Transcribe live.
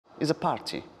It's a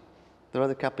party. The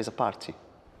Ryder Cup is a party.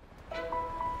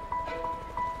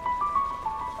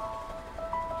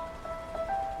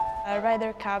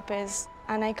 Ryder Cup is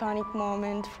an iconic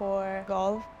moment for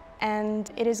golf, and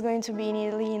it is going to be in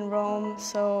Italy, in Rome,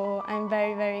 so I'm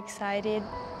very, very excited.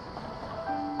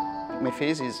 My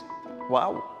face is,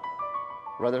 wow,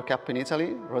 Ryder Cup in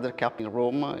Italy, Ryder Cup in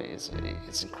Rome, it's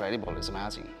incredible, it's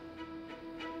amazing.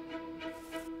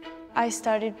 I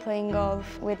started playing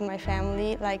golf with my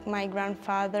family, like my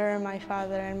grandfather, my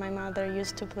father and my mother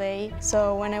used to play.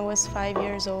 So when I was 5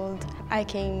 years old, I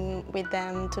came with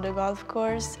them to the golf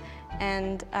course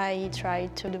and I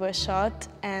tried to do a shot,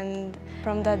 and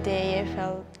from that day I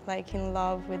felt like in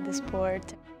love with the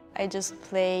sport. I just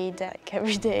played like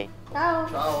every day. Ciao!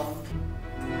 Ciao!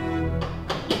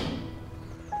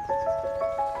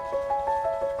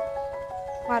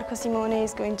 Marco Simone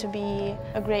is going to be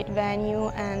a great venue,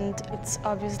 and it's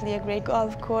obviously a great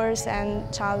golf course and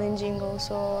challenging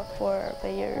also for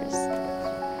players.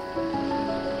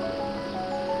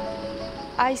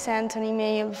 I sent an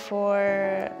email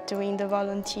for doing the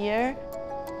volunteer.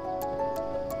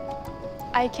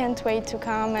 I can't wait to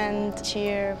come and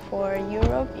cheer for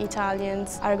Europe.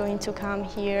 Italians are going to come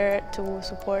here to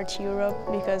support Europe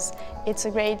because it's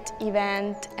a great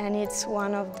event and it's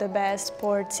one of the best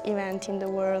sports events in the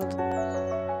world.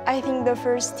 I think the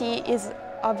first tee is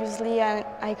obviously an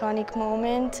iconic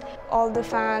moment. All the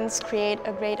fans create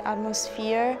a great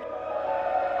atmosphere.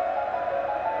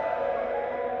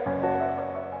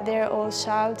 They're all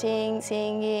shouting,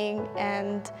 singing,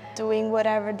 and doing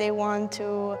whatever they want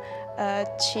to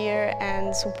cheer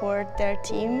and support their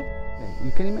team.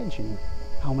 You can imagine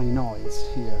how many noise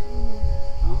here,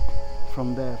 no?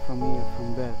 From there, from here,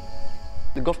 from there.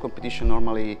 The golf competition,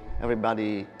 normally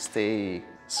everybody stay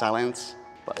silent,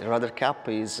 but the Ryder Cup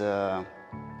is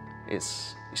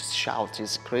shout,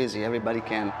 it's crazy, everybody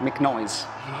can make noise,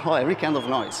 every kind of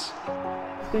noise.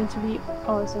 It's going to be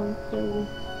awesome, really.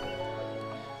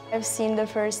 I've seen the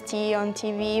first tee on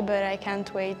TV, but I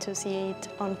can't wait to see it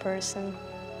on person.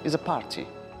 It's a party.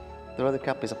 The Ryder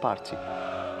Cup is a party.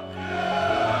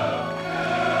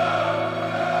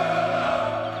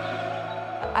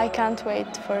 I can't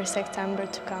wait for September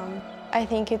to come. I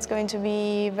think it's going to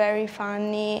be very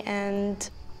funny and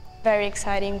very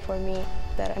exciting for me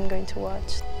that I'm going to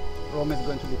watch. Rome is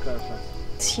going to be perfect.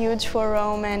 It's huge for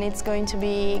Rome and it's going to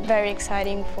be very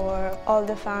exciting for all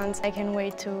the fans. I can't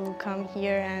wait to come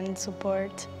here and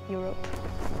support Europe.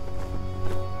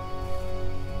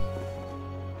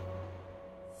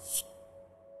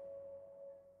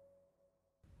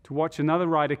 To watch another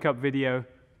Ryder Cup video,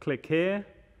 click here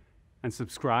and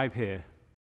subscribe here.